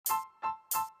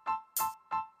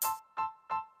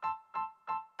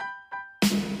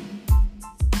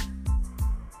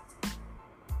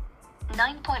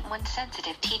9.1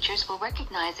 Sensitive teachers will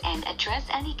recognize and address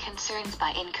any concerns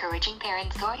by encouraging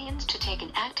parents, guardians to take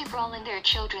an active role in their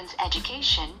children's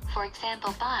education, for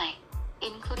example by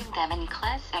including them in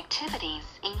class activities,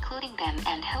 including them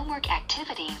and homework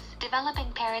activities,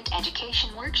 developing parent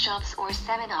education workshops or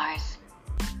seminars.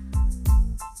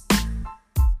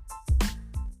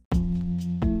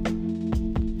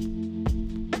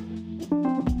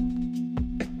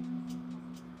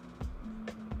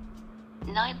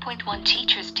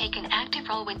 Teachers take an active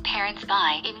role with parents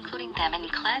by including them in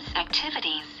class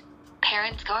activities.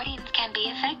 Parents, guardians can be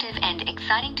effective and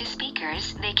exciting to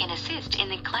speakers. They can assist in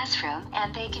the classroom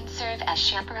and they can serve as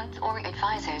chaperones or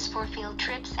advisors for field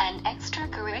trips and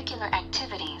extracurricular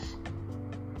activities.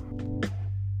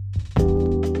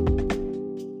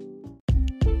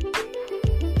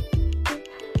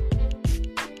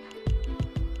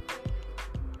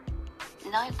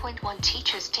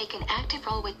 Teachers take an active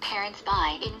role with parents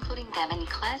by including them in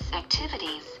class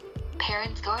activities.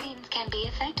 Parents, guardians can be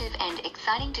effective and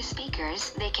exciting to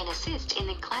speakers. They can assist in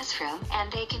the classroom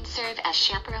and they can serve as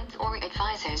chaperones or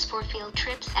advisors for field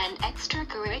trips and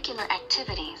extracurricular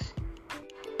activities.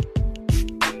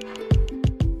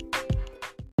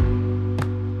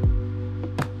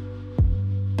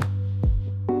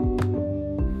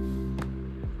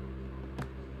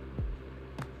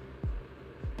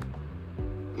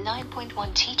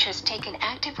 Teachers take an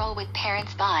active role with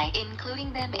parents by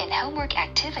including them in homework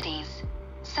activities.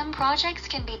 Some projects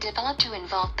can be developed to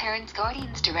involve parents,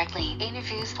 guardians directly.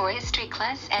 Interviews for history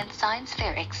class and science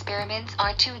fair experiments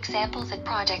are two examples of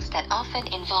projects that often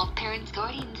involve parents,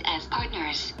 guardians as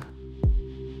partners.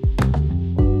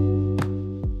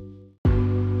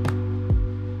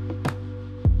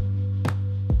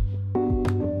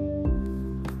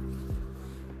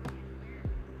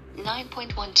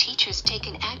 Teachers take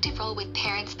an active role with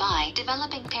parents by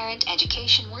developing parent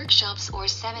education workshops or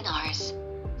seminars.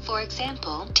 For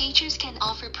example, teachers can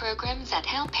offer programs that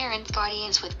help parents,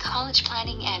 guardians with college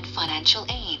planning and financial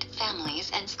aid.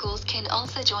 Families and schools can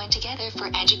also join together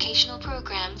for educational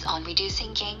programs on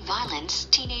reducing gang violence,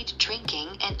 teenage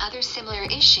drinking, and other similar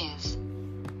issues.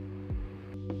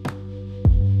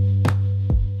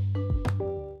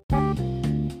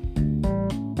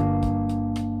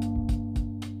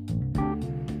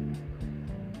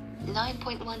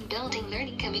 Building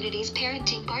learning communities.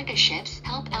 Parenting partnerships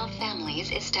help out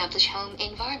families establish home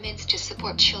environments to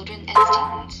support children and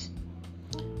students.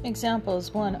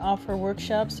 Examples: 1. Offer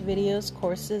workshops, videos,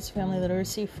 courses, family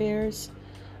literacy fairs,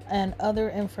 and other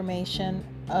information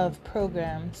of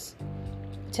programs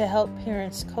to help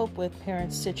parents cope with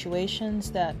parents'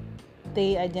 situations that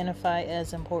they identify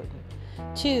as important.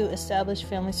 2. Establish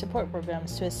family support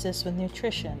programs to assist with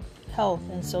nutrition, health,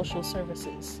 and social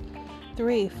services.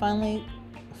 3.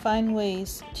 Find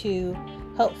ways to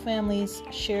help families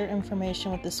share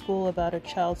information with the school about a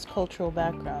child's cultural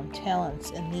background,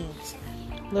 talents, and needs.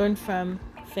 Learn from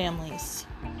families.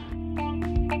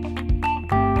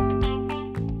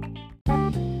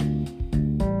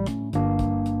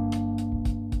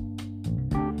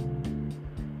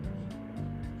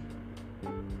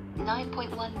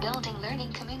 Building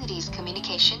learning communities.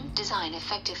 Communication. Design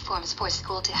effective forms for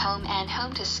school-to-home and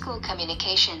home-to-school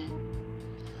communication.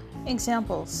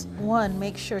 Examples: 1.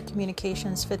 Make sure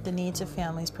communications fit the needs of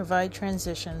families. Provide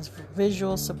transitions,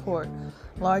 visual support,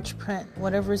 large print,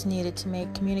 whatever is needed to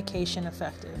make communication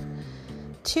effective.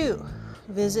 2.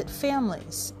 Visit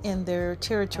families in their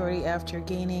territory after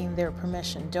gaining their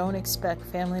permission. Don't expect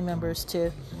family members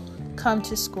to come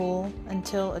to school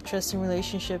until a trusting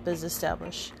relationship is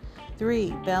established.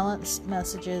 3. Balance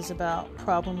messages about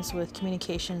problems with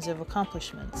communications of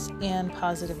accomplishments and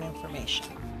positive information.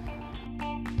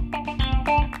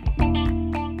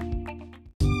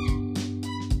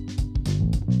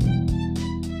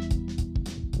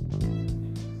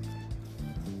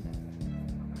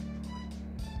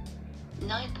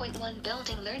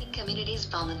 Building learning communities.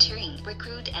 Volunteering.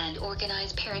 Recruit and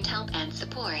organize parent help and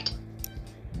support.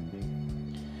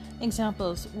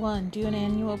 Examples: 1. Do an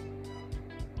annual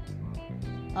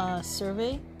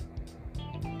survey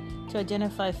to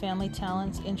identify family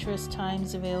talents, interests,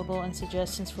 times available, and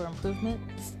suggestions for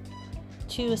improvements.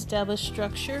 2. Establish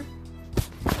structure.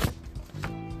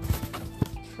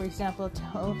 For example, a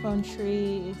telephone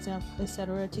tree,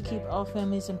 etc., to keep all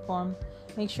families informed.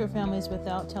 Make sure families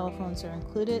without telephones are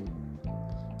included.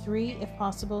 3. If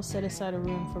possible, set aside a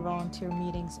room for volunteer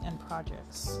meetings and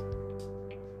projects.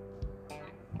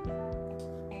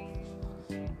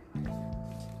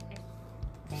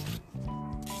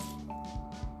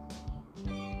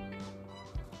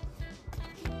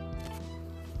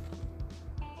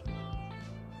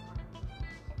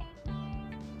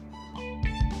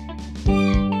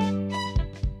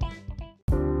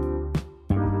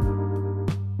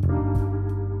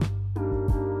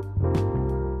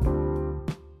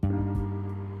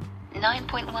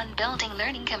 9.1 Building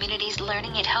learning communities.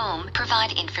 Learning at home.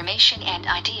 Provide information and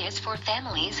ideas for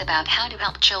families about how to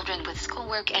help children with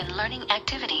schoolwork and learning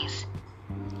activities.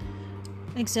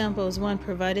 Examples: 1.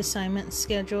 Provide assignment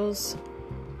schedules,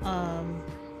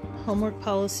 homework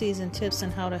policies, and tips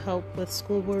on how to help with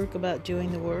schoolwork about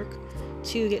doing the work.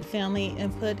 2. Get family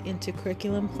input into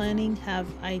curriculum planning. Have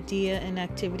idea and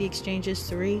activity exchanges.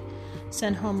 3.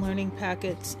 Send home learning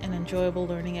packets and enjoyable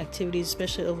learning activities,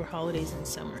 especially over holidays and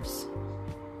summers.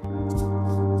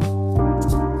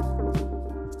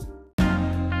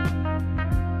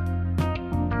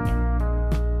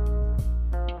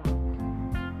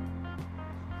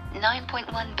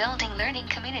 Building learning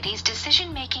communities.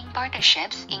 Decision-making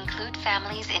partnerships include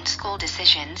families in school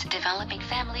decisions, developing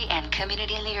family and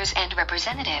community leaders and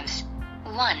representatives.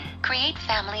 1. Create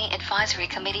family advisory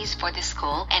committees for the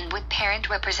school and with parent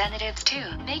representatives.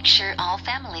 2. Make sure all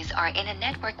families are in a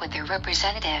network with their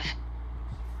representative.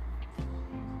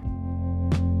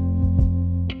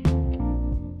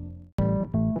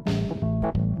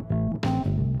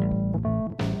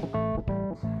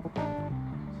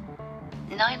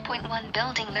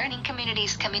 Building learning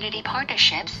communities. Community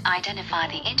partnerships. Identify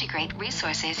the integrate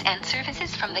resources and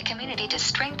services from the community to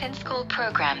strengthen school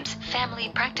programs, family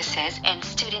practices, and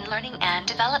student learning and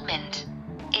development.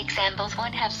 Examples: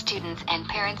 1. Have students and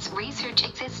parents research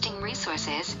existing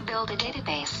resources, build a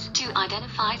database. 2.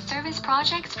 Identify service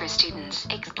projects for students,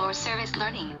 explore service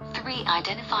learning. 3.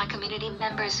 Identify community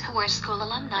members who are school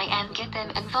alumni and get them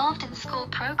involved in school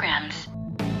programs.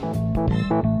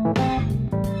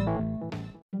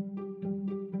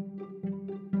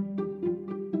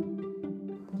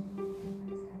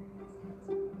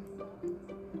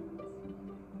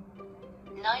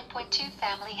 9.2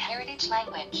 Family heritage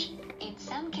language. In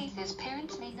some cases,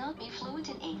 parents may not be fluent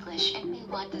in English and may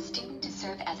want the student to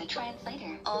serve as a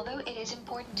translator. Although it is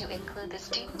important to include the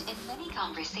student in many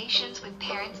conversations with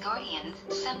parents' guardians,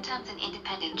 sometimes an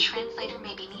independent translator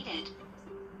may be needed.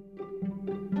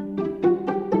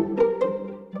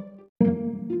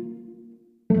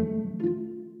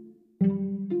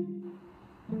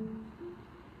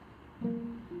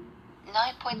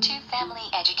 9.2 Family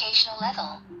educational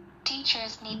level.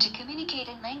 Teachers need to communicate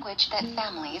in language that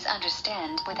families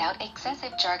understand without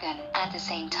excessive jargon. At the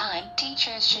same time,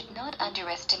 teachers should not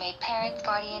underestimate parents'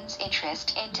 guardians'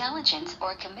 interest, intelligence,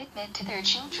 or commitment to their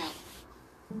children.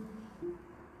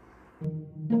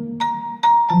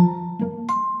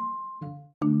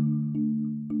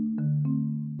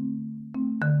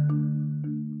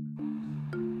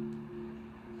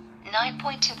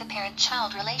 The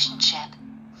parent-child relationship.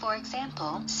 For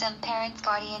example, some parents'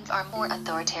 guardians are more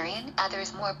authoritarian,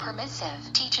 others more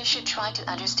permissive. Teachers should try to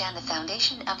understand the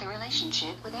foundation of the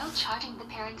relationship without charging the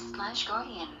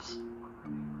parents/guardians.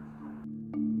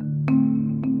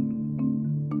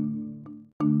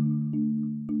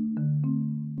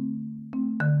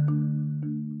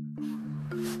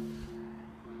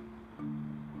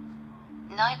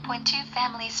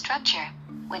 Family structure.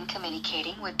 When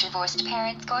communicating with divorced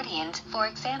parents' guardians, for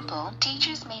example,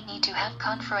 teachers may need to have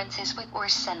conferences with or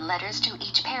send letters to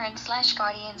each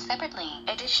parent/guardian separately.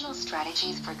 Additional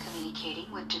strategies for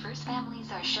communicating with diverse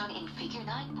families are shown in Figure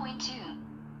 9.2.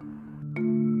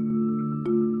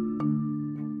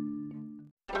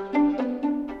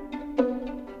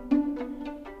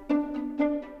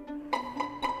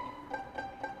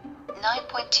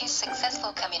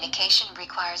 Successful communication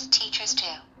requires teachers to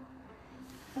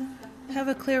have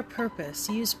a clear purpose,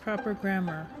 use proper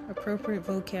grammar, appropriate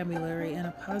vocabulary, and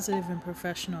a positive and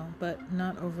professional, but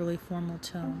not overly formal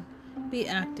tone. Be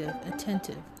active,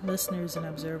 attentive, listeners and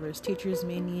observers. Teachers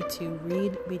may need to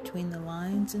read between the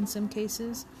lines in some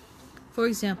cases. For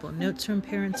example, notes from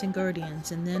parents and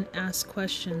guardians, and then ask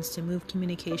questions to move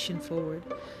communication forward.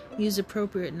 Use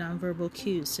appropriate nonverbal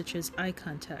cues such as eye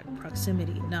contact,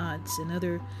 proximity, nods, and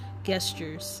other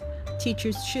gestures.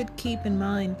 Teachers should keep in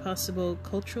mind possible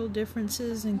cultural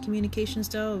differences in communication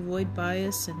style, avoid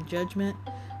bias and judgment.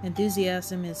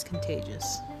 Enthusiasm is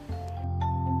contagious.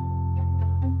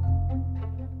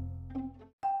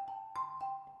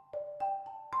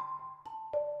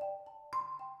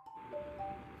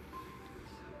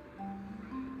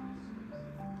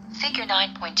 Figure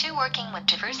 9.2 Working with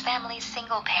diverse families.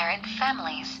 Single-parent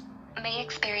families may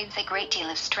experience a great deal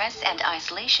of stress and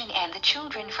isolation, and the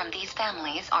children from these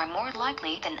families are more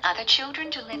likely than other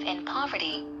children to live in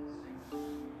poverty.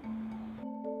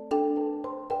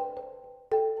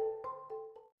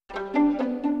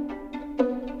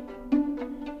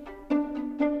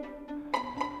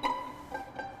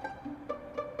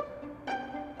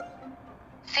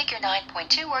 Figure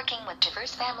 9.2 Working with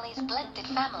diverse families. Blended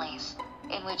families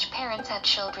in which parents and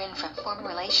children from former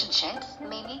relationships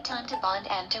may need time to bond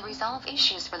and to resolve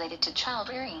issues related to child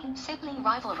rearing. Sibling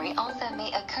rivalry also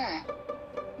may occur.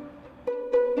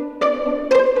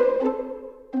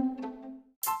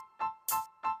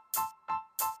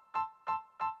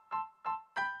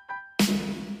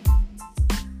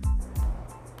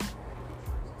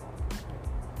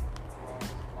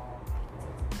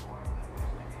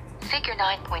 Figure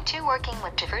 9.2 Working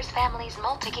with diverse families,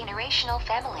 multi-generational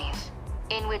families,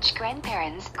 in which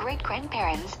grandparents,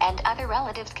 great-grandparents, and other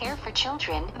relatives care for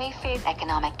children may face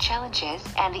economic challenges,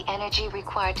 and the energy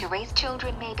required to raise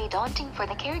children may be daunting for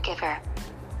the caregiver.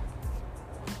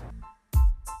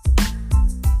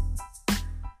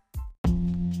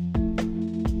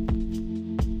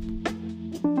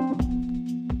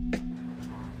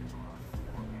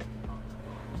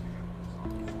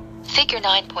 Figure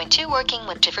 9.2 Working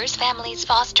with diverse families,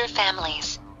 foster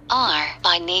families are,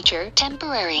 by nature,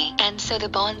 temporary, and so the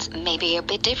bonds may be a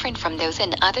bit different from those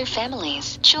in other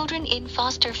families. Children in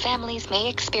foster families may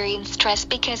experience stress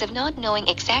because of not knowing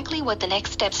exactly what the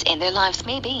next steps in their lives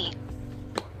may be.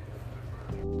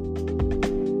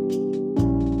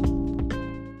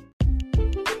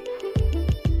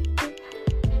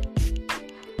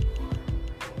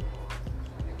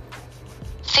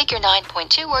 Figure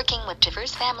 9.2 Working with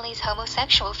diverse families,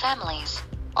 homosexual families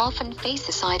often face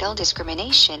societal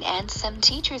discrimination, and some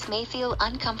teachers may feel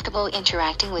uncomfortable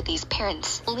interacting with these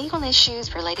parents. Legal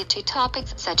issues related to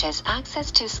topics such as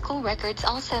access to school records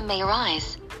also may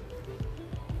arise.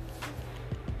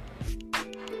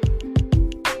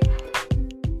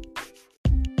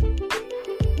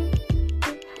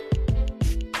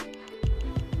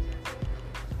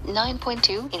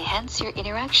 Enhance your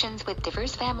interactions with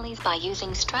diverse families by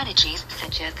using strategies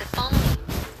such as the following.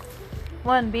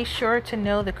 1. Be sure to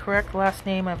know the correct last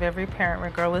name of every parent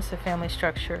regardless of family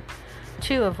structure.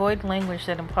 2. Avoid language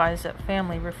that implies that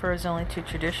family refers only to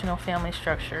traditional family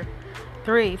structure.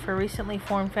 3. For recently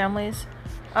formed families,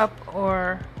 up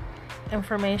or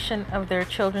information of their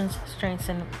children's strengths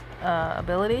and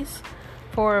abilities.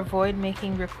 4. Avoid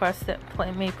making requests that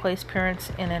may place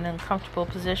parents in an uncomfortable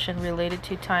position related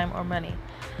to time or money.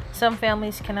 Some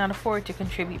families cannot afford to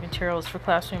contribute materials for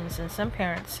classrooms, and some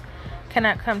parents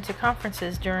cannot come to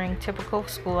conferences during typical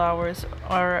school hours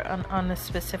or on a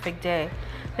specific day.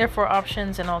 Therefore,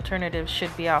 options and alternatives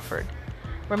should be offered.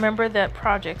 Remember that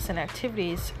projects and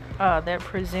activities that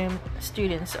presume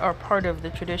students are part of the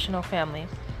traditional family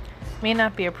may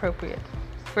not be appropriate.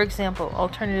 For example,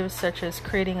 alternatives such as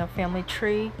creating a family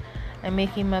tree and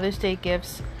making Mother's Day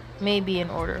gifts may be in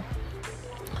order.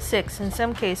 6. In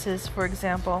some cases, for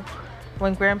example,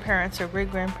 when grandparents or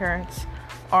great-grandparents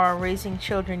are raising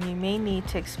children, you may need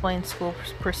to explain school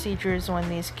procedures when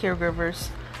these caregivers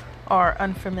are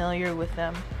unfamiliar with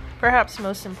them. Perhaps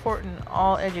most important,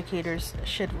 all educators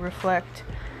should reflect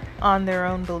on their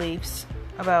own beliefs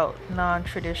about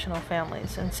non-traditional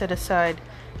families and set aside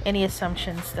any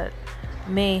assumptions that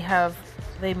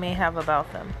they may have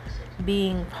about them.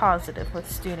 Being positive with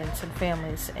students and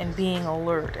families, and being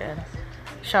alert and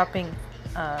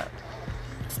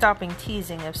stopping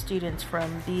teasing of students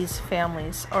from these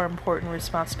families are important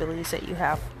responsibilities that you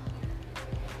have.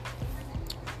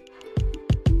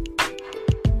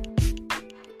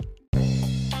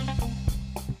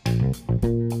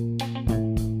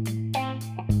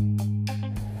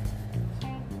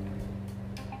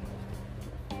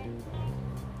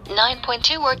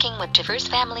 Working with diverse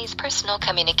families, personal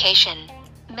communication.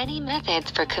 Many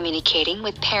methods for communicating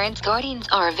with parents, guardians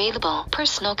are available.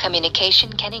 Personal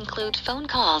communication can include phone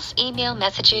calls, email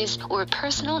messages, or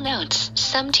personal notes.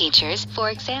 Some teachers, for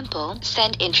example,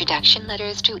 send introduction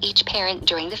letters to each parent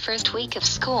during the first week of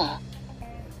school.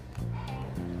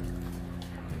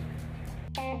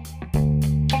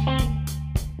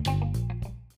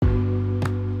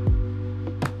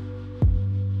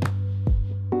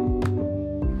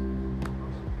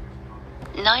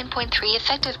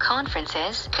 Effective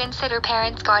conferences. Consider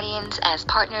parents, guardians as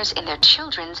partners in their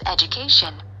children's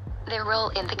education. Their role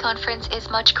in the conference is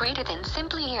much greater than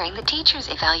simply hearing the teacher's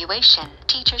evaluation.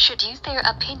 Teachers should use their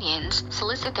opinions,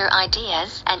 solicit their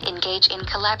ideas, and engage in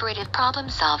collaborative problem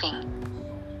solving.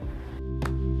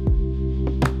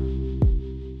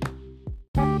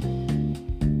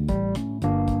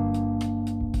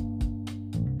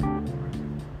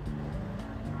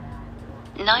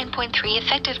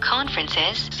 Effective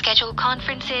conferences. Schedule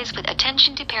conferences with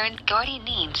attention to parent-guardian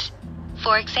needs.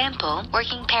 For example,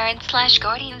 working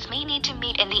parents/guardians may need to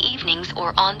meet in the evenings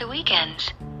or on the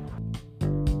weekends.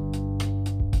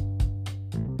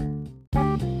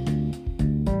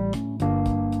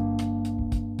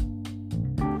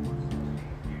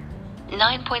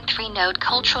 9.3 Note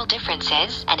cultural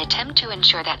differences and attempt to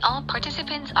ensure that all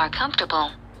participants are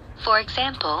comfortable. For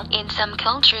example, in some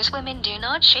cultures women do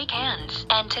not shake hands,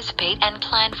 anticipate and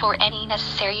plan for any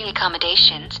necessary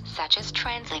accommodations, such as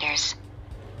translators.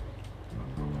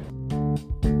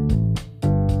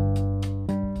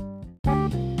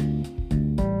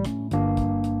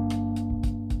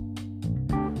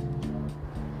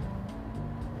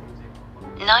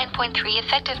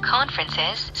 Effective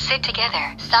conferences. Sit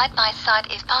together, side by side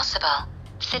if possible.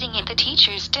 Sitting at the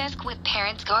teacher's desk with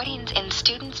parents, guardians, and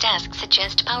students' desk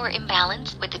suggests power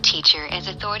imbalance, with the teacher as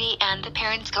authority and the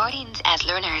parents, guardians as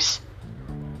learners.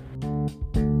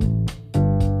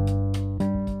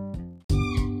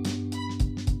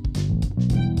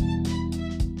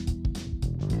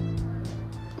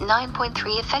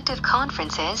 9.3 Effective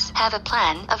conferences have a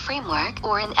plan, a framework,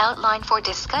 or an outline for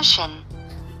discussion.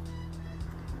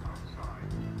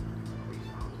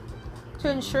 To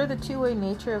ensure the two-way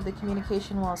nature of the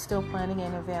communication while still planning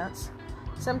in advance,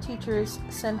 some teachers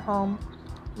send home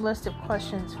a list of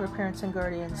questions for parents and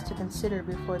guardians to consider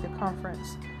before the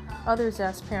conference. Others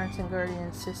ask parents and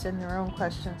guardians to send their own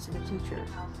questions to the teacher.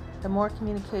 The more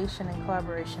communication and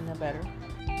collaboration, the better.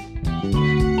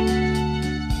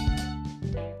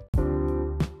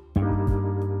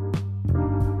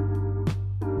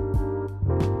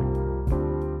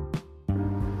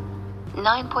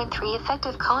 9.3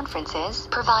 Effective conferences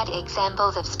provide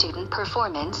examples of student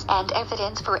performance and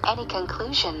evidence for any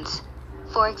conclusions.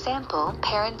 For example,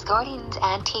 parents, guardians,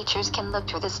 and teachers can look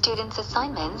through the students'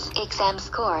 assignments, exam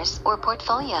scores, or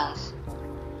portfolios.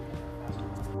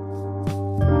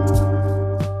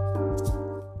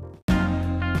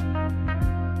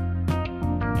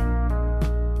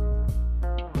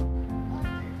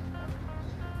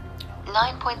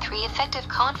 Effective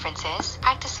conferences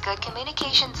practice good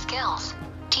communication skills.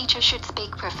 Teachers should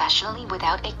speak professionally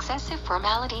without excessive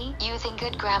formality, using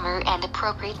good grammar and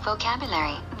appropriate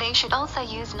vocabulary. They should also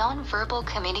use non-verbal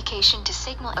communication to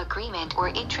signal agreement or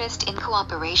interest in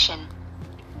cooperation.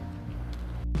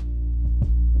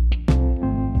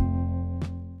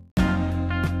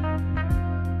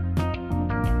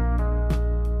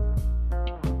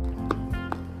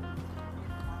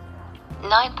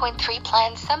 9.3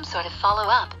 Plan some sort of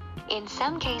follow-up. In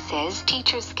some cases,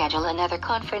 teachers schedule another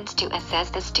conference to assess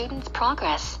the student's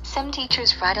progress. Some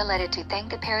teachers write a letter to thank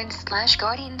the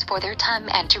parents/guardians for their time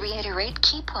and to reiterate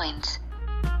key points.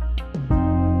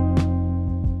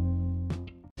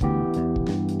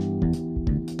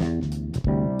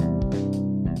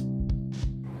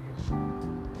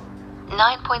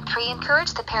 9.3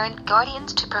 Encourage the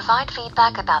parent/guardians to provide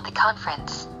feedback about the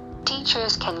conference.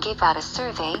 Teachers can give out a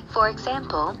survey, for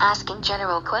example, asking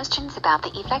general questions about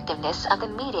the effectiveness of the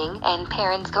meeting, and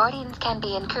parents/guardians can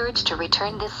be encouraged to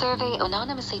return the survey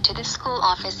anonymously to the school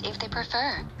office if they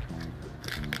prefer.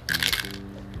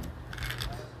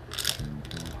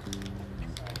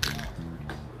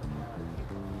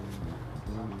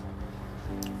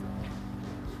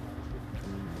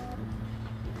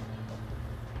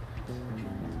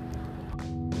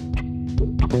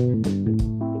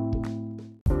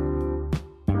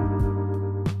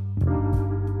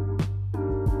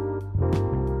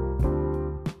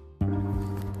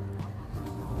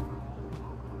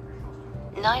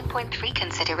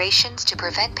 Considerations to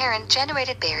prevent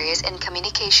parent-generated barriers in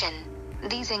communication.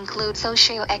 These include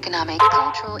socio-economic,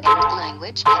 cultural, and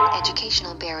language and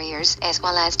educational barriers, as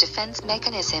well as defense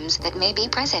mechanisms that may be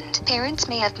present. Parents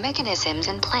may have mechanisms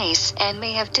in place and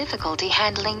may have difficulty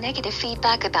handling negative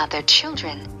feedback about their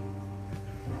children.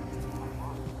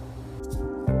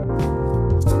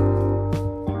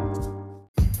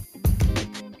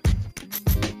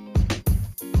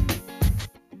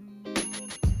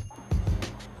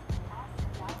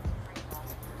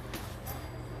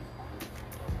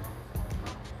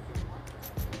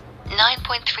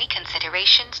 9.3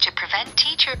 Considerations to prevent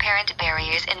teacher-parent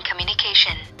barriers in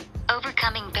communication.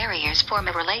 Overcoming barriers form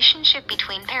a relationship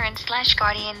between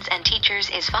parents/guardians and teachers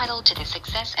is vital to the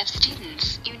success of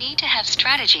students. You need to have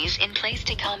strategies in place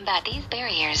to combat these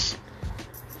barriers.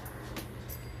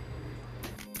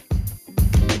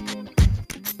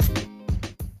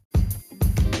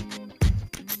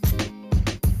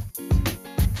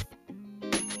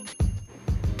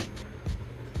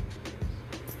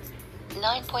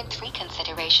 Nine 9.3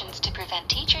 Considerations to prevent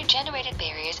teacher-generated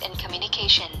barriers in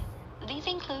communication. These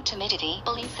include timidity,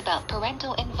 beliefs about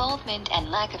parental involvement, and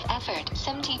lack of effort.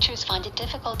 Some teachers find it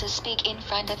difficult to speak in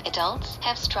front of adults,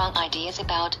 have strong ideas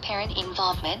about parent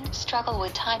involvement, struggle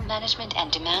with time management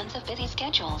and demands of busy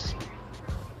schedules.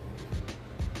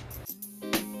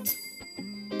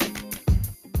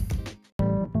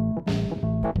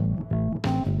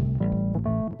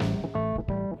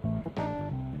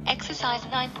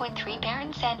 Exercise 9.3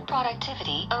 Parents and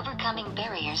Productivity, Overcoming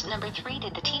Barriers. Number 3.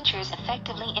 Did the teachers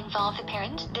effectively involve the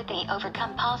parent? Did they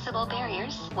overcome possible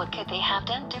barriers? What could they have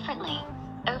done differently?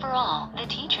 Overall, the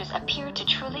teachers appeared to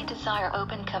truly desire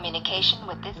open communication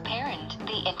with this parent.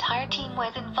 The entire team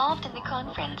was involved in the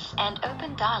conference, and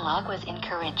open dialogue was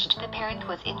encouraged. The parent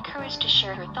was encouraged to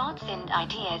share her thoughts and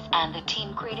ideas, and the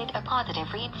team created a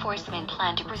positive reinforcement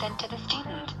plan to present to the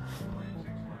student.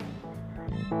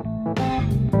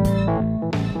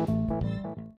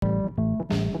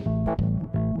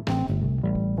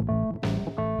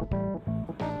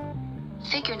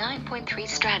 Figure 9.3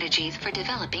 Strategies for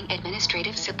Developing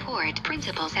Administrative Support.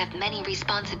 Principals have many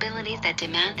responsibilities that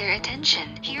demand their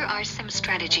attention. Here are some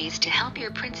strategies to help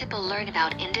your principal learn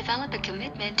about and develop a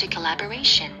commitment to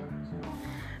collaboration.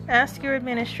 Ask your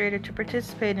administrator to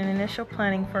participate in initial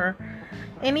planning for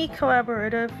any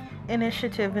collaborative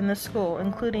initiative in the school,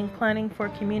 including planning for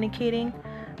communicating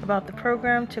about the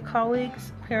program to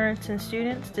colleagues, parents, and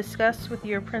students. Discuss with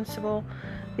your principal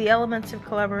the elements of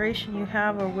collaboration you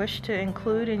have or wish to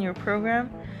include in your program.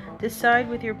 Decide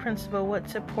with your principal what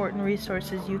support and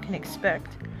resources you can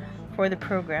expect for the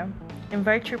program.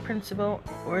 Invite your principal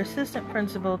or assistant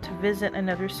principal to visit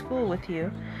another school with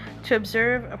you to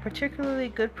observe a particularly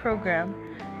good program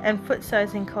and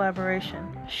foot-sizing collaboration.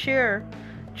 Share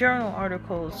journal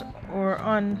articles or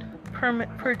on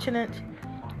pertinent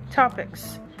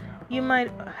topics. You might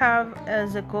have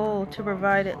as a goal to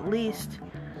provide at least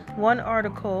one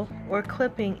article or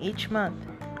clipping each month.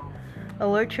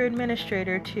 Alert your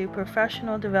administrator to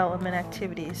professional development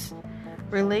activities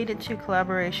related to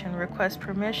collaboration. Request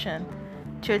permission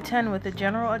to attend with a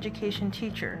general education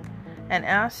teacher and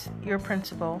ask your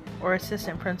principal or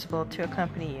assistant principal to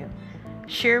accompany you.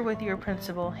 Share with your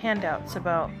principal handouts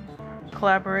about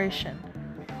collaboration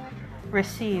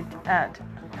received at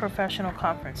professional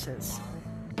conferences.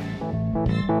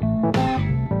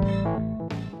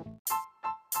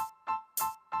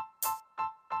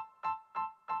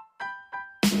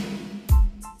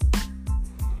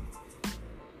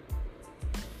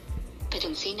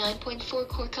 Competency 9.4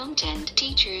 Core Content.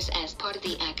 Teachers as part of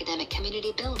the academic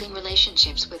community, building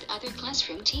relationships with other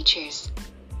classroom teachers.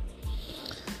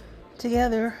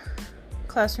 Together,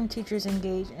 classroom teachers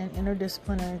engage in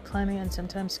interdisciplinary planning and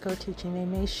sometimes co-teaching. They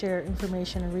may share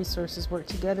information and resources, work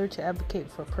together to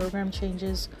advocate for program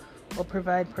changes, or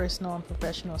provide personal and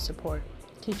professional support.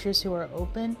 Teachers who are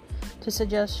open to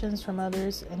suggestions from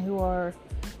others and who are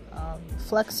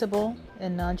flexible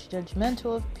and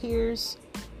non-judgmental of peers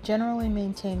generally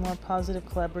maintain more positive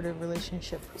collaborative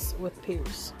relationships with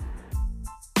peers.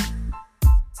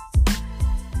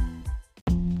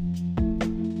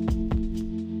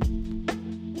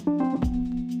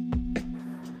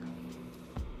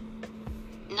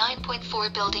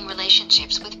 Building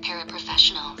relationships with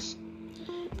paraprofessionals.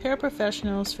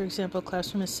 Paraprofessionals, for example,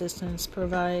 classroom assistants,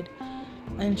 provide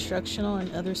instructional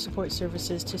and other support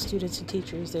services to students and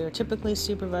teachers. They are typically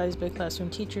supervised by classroom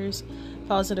teachers.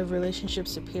 Positive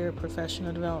relationships to peer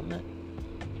professional development.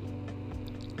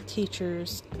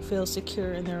 Teachers feel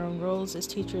secure in their own roles as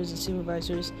teachers and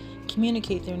supervisors,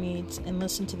 communicate their needs, and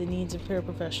listen to the needs of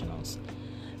paraprofessionals.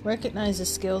 Recognize the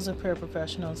skills of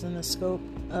paraprofessionals and the scope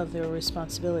of their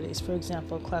responsibilities. For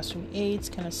example, classroom aides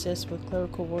can assist with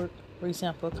clerical work, for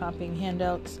example, copying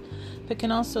handouts, but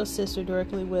can also assist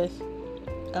directly with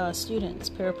students.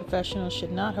 Paraprofessionals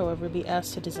should not, however, be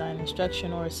asked to design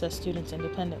instruction or assess students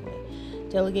independently.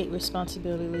 Delegate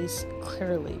responsibilities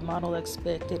clearly, model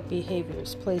expected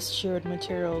behaviors, place shared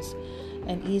materials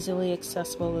and easily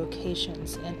accessible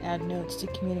locations, and add notes to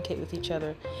communicate with each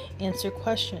other, answer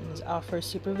questions, offer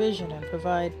supervision, and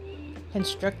provide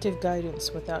constructive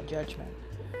guidance without judgment.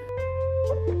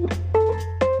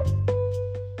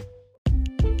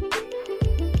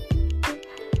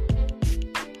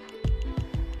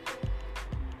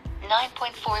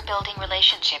 Building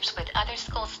relationships with other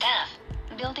school staff.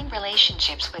 Building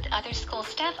relationships with other school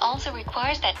staff also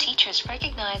requires that teachers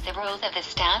recognize the roles of the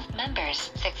staff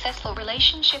members. Successful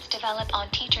relationships develop on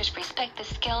teachers respect the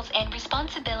skills and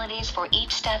responsibilities for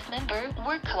each staff member,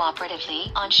 work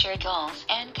cooperatively on shared goals,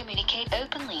 and communicate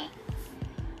openly.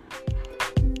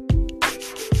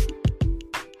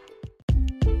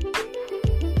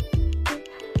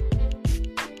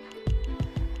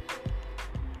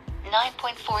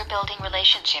 Building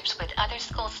relationships with other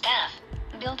school staff.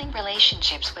 Building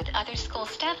relationships with other school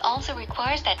staff also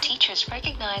requires that teachers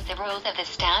recognize the roles of the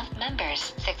staff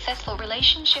members. Successful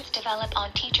relationships develop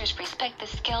on teachers respect the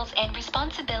skills and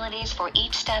responsibilities for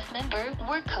each staff member,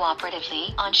 work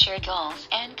cooperatively on shared goals,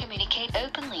 and communicate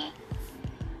openly.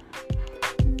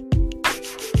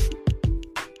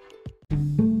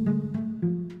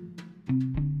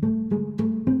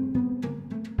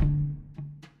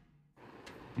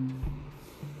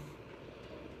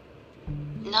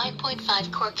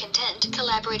 core content,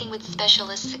 collaborating with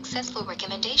specialists, successful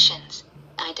recommendations.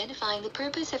 Identifying the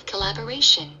purpose of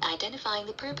collaboration. Identifying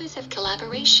the purpose of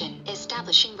collaboration.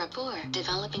 Establishing rapport.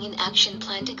 Developing an action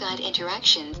plan to guide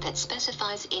interactions that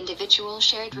specifies individual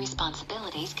shared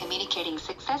responsibilities. Communicating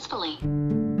successfully.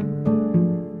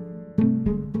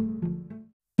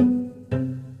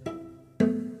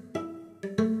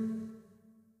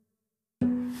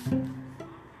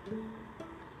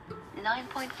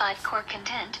 9.5 core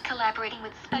content, collaborating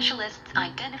with specialists,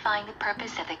 identifying the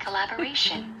purpose of the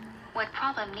collaboration. What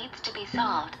problem needs to be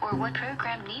solved or what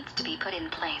program needs to be put in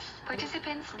place.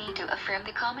 Participants need to affirm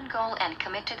the common goal and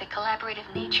commit to the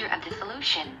collaborative nature of the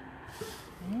solution.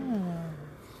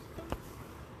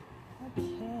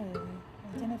 Okay.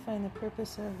 Identifying the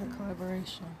purpose of the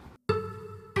collaboration.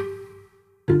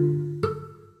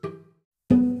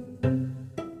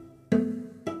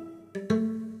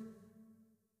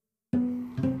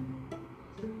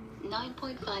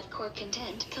 9.5 core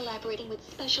content, collaborating with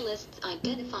specialists,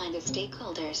 identifying the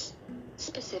stakeholders.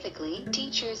 Specifically,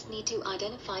 teachers need to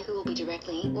identify who will be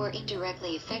directly or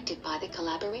indirectly affected by the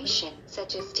collaboration,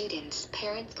 such as students,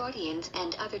 parents, guardians,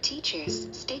 and other teachers.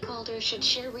 Stakeholders should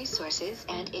share resources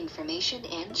and information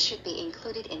and should be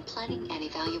included in planning and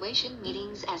evaluation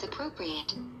meetings as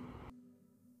appropriate.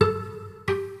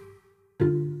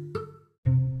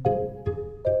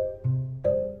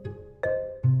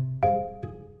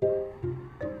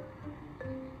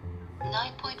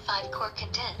 9.5 core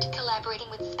content, collaborating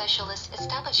with specialists,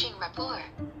 establishing rapport.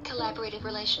 Collaborative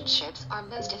relationships are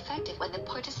most effective when the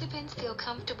participants feel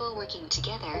comfortable working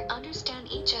together, understand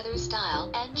each other's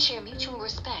style, and share mutual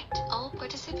respect. All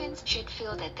participants should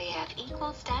feel that they have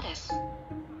equal status.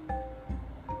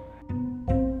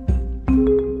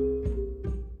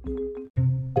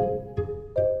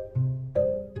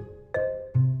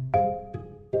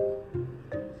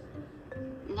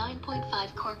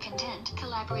 9.5 core content,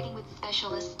 collaborating with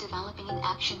specialists, developing an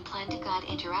action plan to guide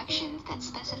interactions that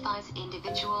specifies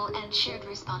individual and shared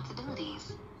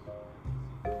responsibilities.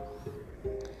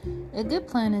 A good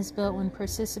plan is built when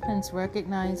participants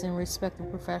recognize and respect the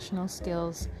professional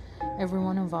skills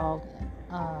everyone involved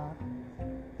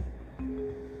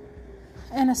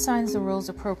and assigns the roles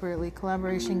appropriately.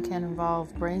 Collaboration can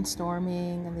involve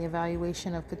brainstorming and the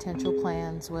evaluation of potential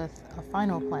plans, with a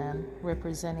final plan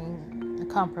representing a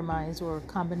compromise or a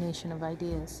combination of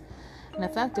ideas. An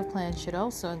effective plan should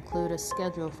also include a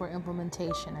schedule for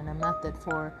implementation and a method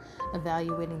for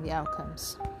evaluating the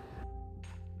outcomes.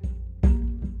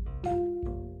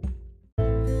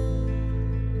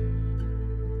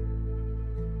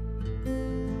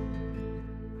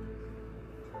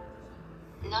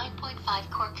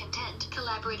 9.5 core content,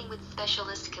 collaborating with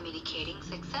specialists, communicating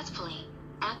successfully.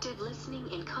 Active listening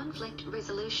and conflict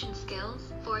resolution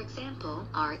skills, for example,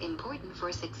 are important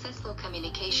for successful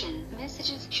communication.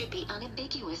 Messages should be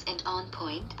unambiguous and on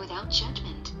point without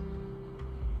judgment.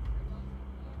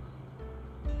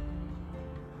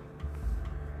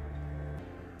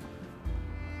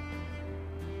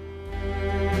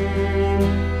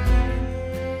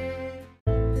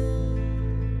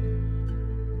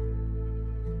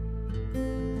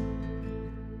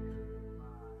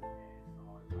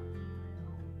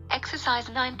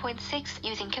 9.6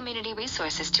 Using community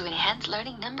resources to enhance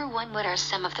learning. Number 1. What are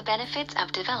some of the benefits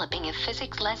of developing a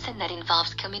physics lesson that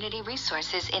involves community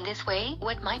resources in this way?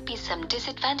 What might be some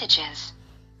disadvantages?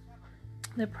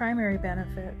 The primary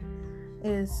benefit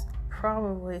is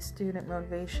probably student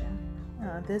motivation.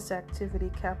 This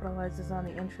activity capitalizes on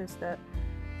the interest that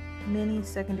many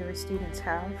secondary students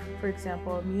have. For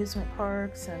example, amusement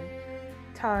parks, and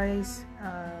ties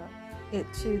it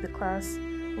to the class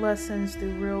lessons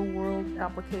through real-world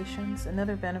applications.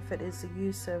 Another benefit is the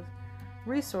use of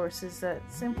resources that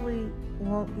simply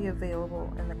won't be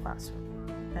available in the classroom,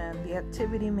 and the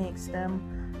activity makes them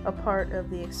a part of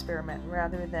the experiment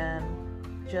rather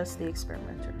than just the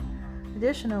experimenter.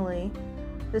 Additionally,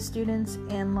 the students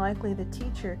and likely the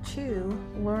teacher too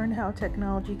learn how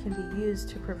technology can be used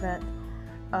to provide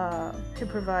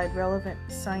relevant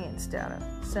science data.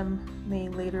 Some may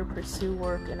later pursue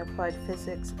work in applied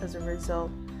physics as a result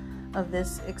of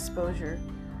this exposure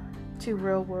to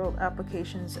real-world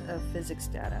applications of physics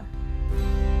data.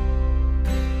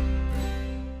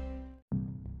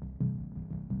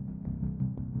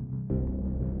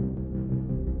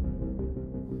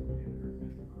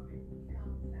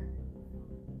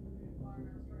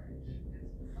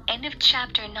 End of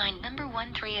chapter 9. Number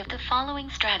 1. 3 of the following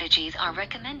strategies are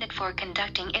recommended for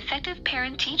conducting effective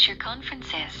parent-teacher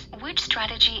conferences. Which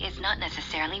strategy is not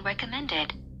necessarily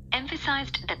recommended?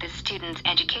 Emphasized that the student's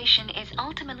education is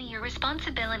ultimately your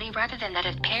responsibility rather than that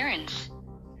of parents.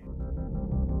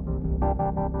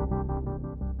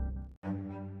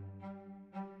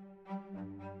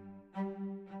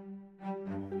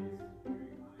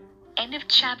 End of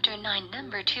Chapter 9.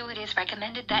 Number 2. It is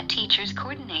recommended that teachers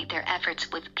coordinate their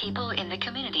efforts with people in the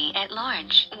community at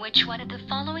large. Which one of the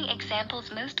following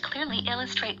examples most clearly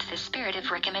illustrates the spirit of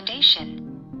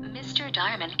recommendation? Mr.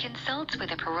 Diamond consults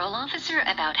with a parole officer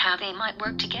about how they might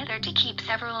work together to keep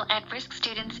several at-risk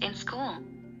students in school.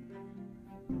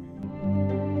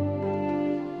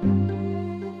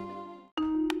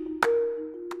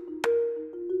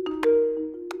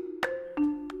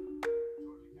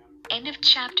 End of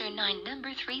Chapter 9.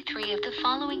 Number 3. 3 of the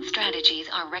following strategies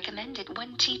are recommended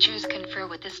when teachers confer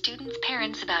with the student's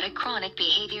parents about a chronic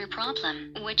behavior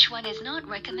problem. Which one is not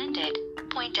recommended?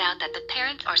 Point out that the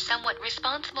parents are somewhat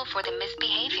responsible for the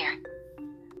misbehavior.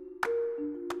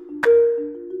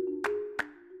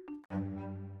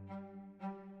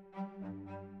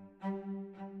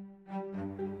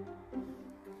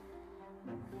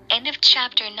 End of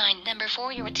Chapter 9. Number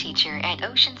 4. You're a teacher at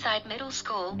Oceanside Middle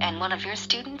School, and one of your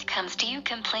students comes to you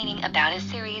complaining about a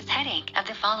serious headache. Of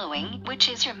the following, which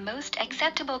is your most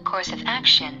acceptable course of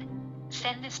action?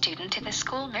 Send the student to the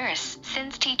school nurse,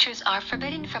 since teachers are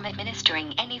forbidden from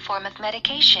administering any form of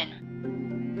medication.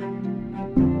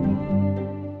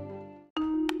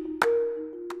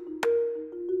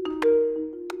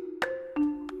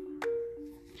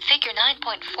 Figure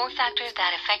 9.4 Factors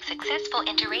that affect successful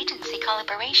interagency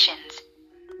collaborations.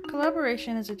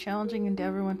 Collaboration is a challenging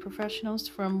endeavor when professionals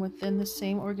from within the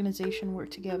same organization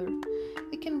work together.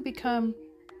 It can become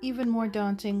even more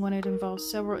daunting when it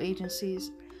involves several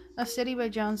agencies. A study by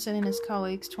Johnson and his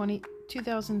colleagues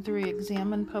 2003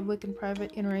 examined public and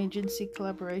private interagency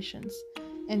collaborations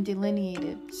and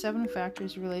delineated 7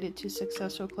 factors related to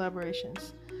successful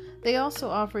collaborations. They also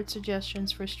offered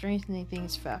suggestions for strengthening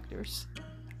these factors.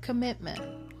 Commitment,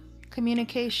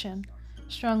 communication,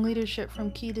 strong leadership from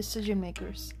key decision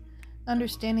makers,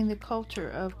 understanding the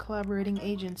culture of collaborating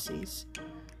agencies,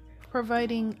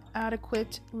 providing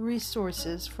adequate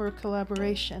resources for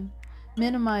collaboration,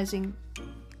 minimizing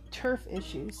turf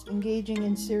issues, engaging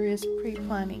in serious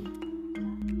pre-planning.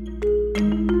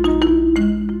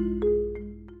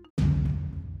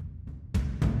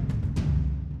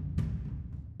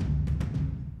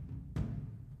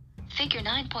 Figure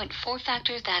 9.4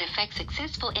 Factors that affect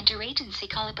successful interagency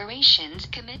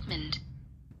collaborations. Commitment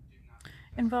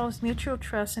Involves mutual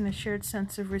trust and a shared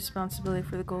sense of responsibility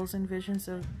for the goals and visions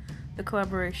of the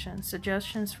collaboration.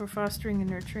 Suggestions for fostering and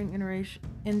nurturing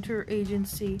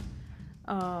interagency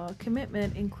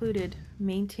commitment included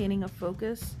maintaining a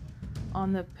focus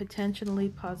on the potentially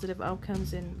positive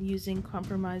outcomes and using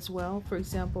compromise well. For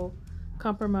example,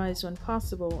 compromise when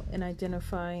possible, and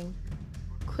identifying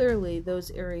clearly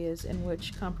those areas in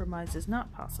which compromise is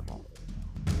not possible.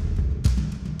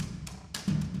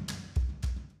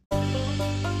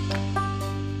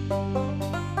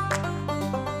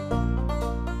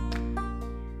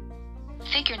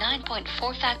 Figure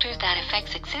 9.4 Factors that affect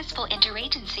successful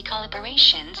interagency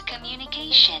collaborations.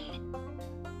 Communication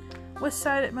Was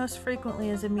cited most frequently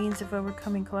as a means of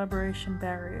overcoming collaboration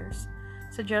barriers.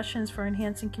 Suggestions for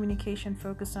enhancing communication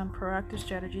focus on proactive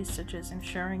strategies such as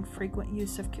ensuring frequent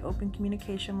use of open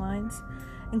communication lines,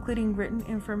 including written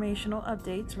informational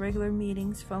updates, regular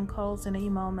meetings, phone calls, and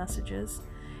email messages.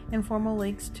 Informal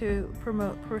links to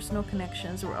promote personal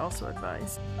connections were also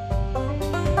advised.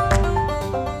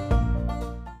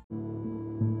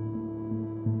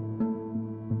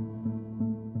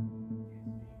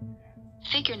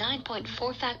 Figure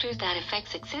 9.4 Factors that affect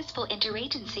successful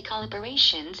interagency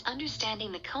collaborations.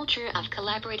 Understanding the culture of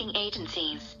collaborating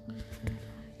agencies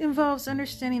Involves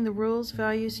understanding the rules,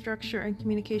 values, structure, and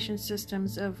communication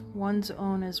systems of one's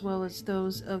own as well as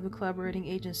those of the collaborating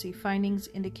agency. Findings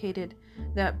indicated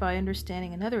that by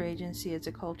understanding another agency as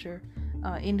a culture,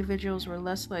 individuals were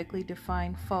less likely to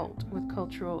find fault with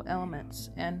cultural elements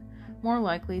and more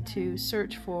likely to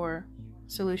search for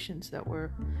solutions that were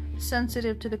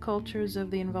sensitive to the cultures of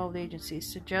the involved agencies.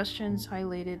 Suggestions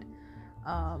highlighted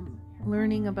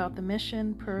learning about the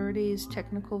mission, priorities,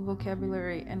 technical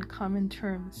vocabulary, and common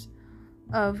terms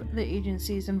of the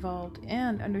agencies involved,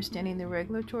 and understanding the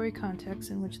regulatory context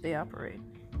in which they operate.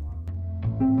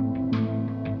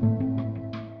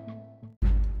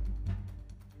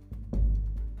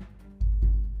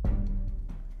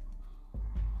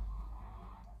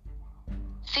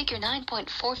 Figure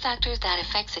 9.4 Factors that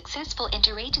affect successful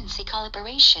interagency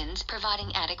collaborations.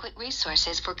 Providing adequate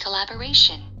resources for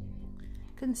collaboration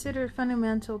Considered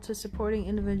fundamental to supporting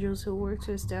individuals who work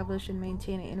to establish and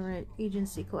maintain an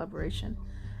interagency collaboration.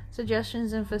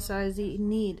 Suggestions emphasize the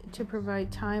need to provide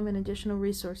time and additional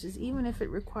resources, even if it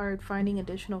required finding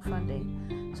additional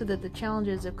funding, so that the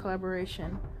challenges of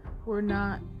collaboration were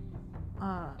not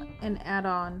an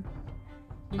add-on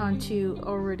onto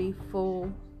already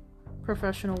full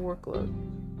professional workload.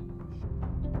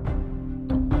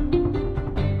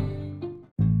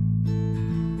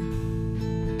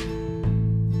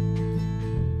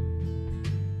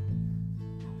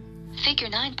 Figure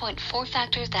 9.4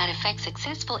 factors that affect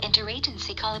successful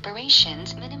interagency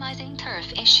collaborations, minimizing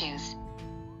turf issues.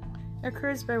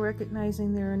 Occurs by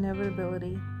recognizing their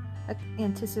inevitability,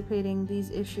 anticipating these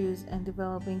issues, and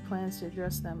developing plans to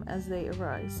address them as they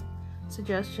arise.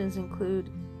 Suggestions include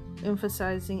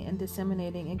emphasizing and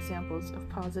disseminating examples of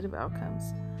positive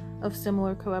outcomes of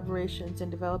similar collaborations and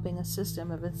developing a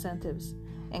system of incentives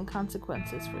and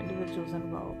consequences for individuals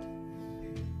involved.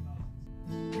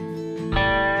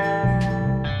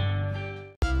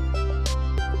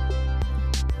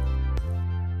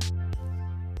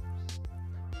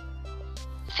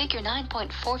 Figure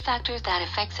 9.4 factors that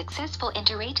affect successful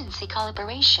interagency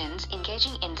collaborations,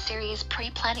 engaging in serious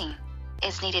pre-planning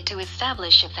is needed to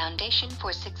establish a foundation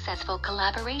for successful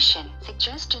collaboration.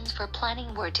 Suggestions for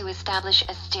planning were to establish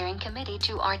a steering committee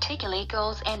to articulate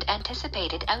goals and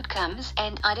anticipated outcomes,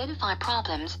 and identify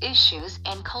problems, issues,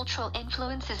 and cultural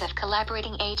influences of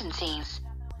collaborating agencies.